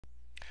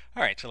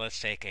All right, so let's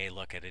take a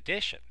look at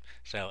addition.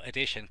 So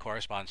addition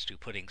corresponds to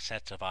putting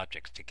sets of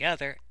objects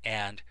together,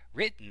 and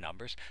written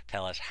numbers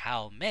tell us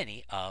how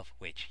many of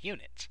which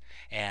units.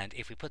 And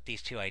if we put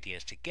these two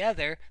ideas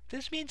together,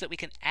 this means that we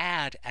can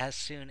add as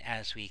soon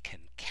as we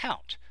can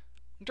count.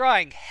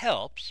 Drawing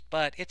helps,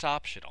 but it's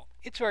optional.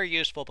 It's very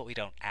useful, but we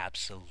don't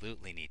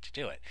absolutely need to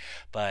do it.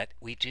 But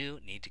we do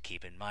need to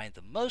keep in mind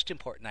the most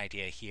important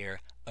idea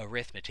here: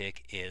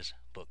 arithmetic is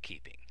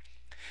bookkeeping.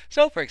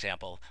 So, for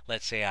example,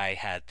 let's say I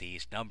had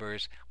these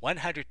numbers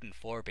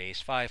 104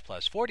 base 5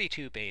 plus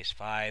 42 base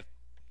 5.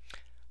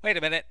 Wait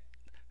a minute.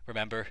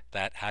 Remember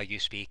that how you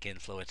speak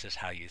influences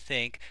how you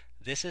think.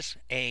 This is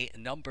a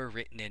number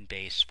written in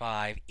base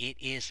 5. It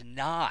is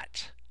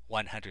not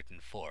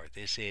 104.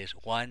 This is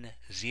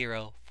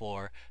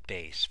 104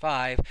 base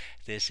 5.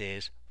 This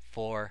is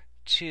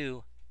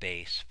 42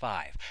 base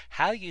 5.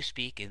 How you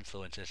speak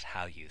influences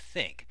how you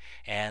think.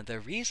 And the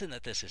reason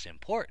that this is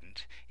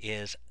important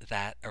is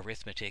that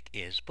arithmetic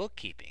is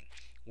bookkeeping.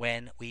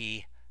 When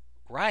we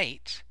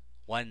write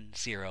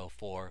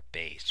 104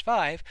 base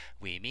 5,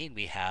 we mean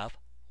we have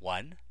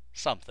 1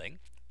 something,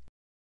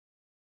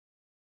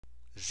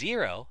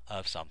 0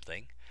 of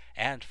something,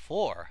 and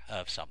 4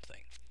 of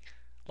something.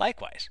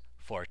 Likewise,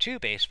 42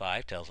 base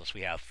 5 tells us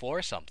we have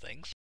 4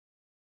 somethings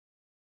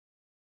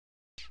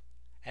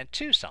and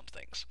 2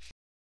 somethings.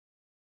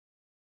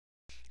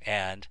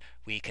 And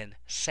we can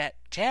set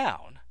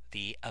down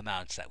the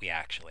amounts that we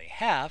actually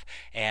have,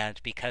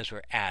 and because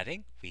we're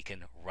adding, we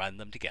can run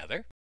them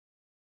together.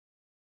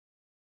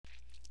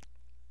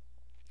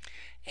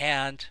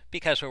 And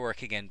because we're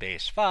working in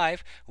base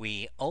 5,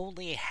 we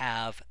only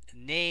have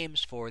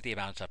names for the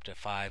amounts up to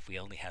 5. We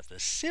only have the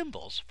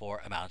symbols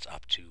for amounts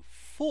up to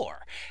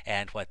 4.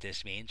 And what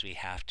this means, we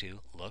have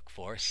to look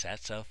for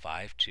sets of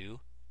 5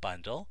 to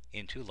bundle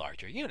into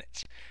larger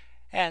units.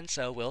 And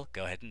so we'll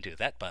go ahead and do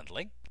that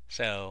bundling.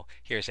 So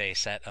here's a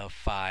set of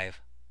 5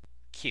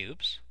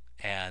 cubes,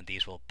 and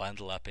these will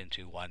bundle up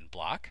into one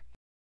block.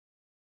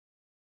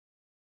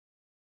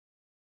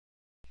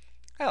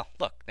 Oh,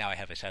 look, now I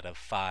have a set of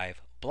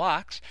 5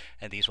 blocks,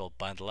 and these will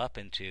bundle up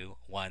into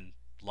one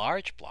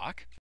large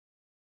block.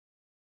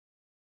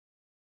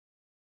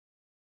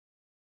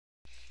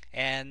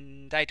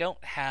 And I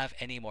don't have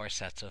any more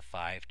sets of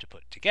 5 to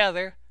put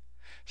together,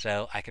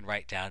 so I can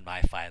write down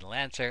my final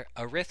answer.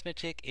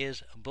 Arithmetic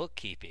is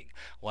bookkeeping.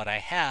 What I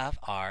have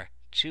are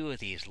 2 of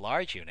these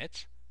large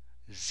units,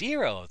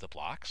 0 of the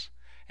blocks,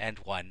 and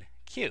 1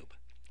 cube.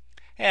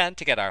 And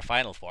to get our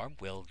final form,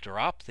 we'll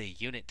drop the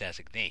unit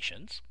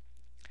designations,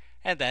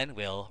 and then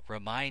we'll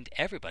remind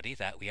everybody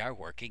that we are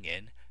working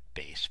in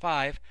base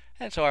 5,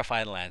 and so our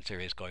final answer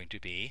is going to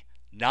be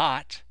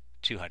not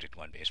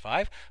 201 base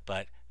 5,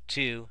 but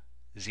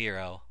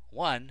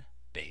 201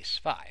 base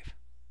 5.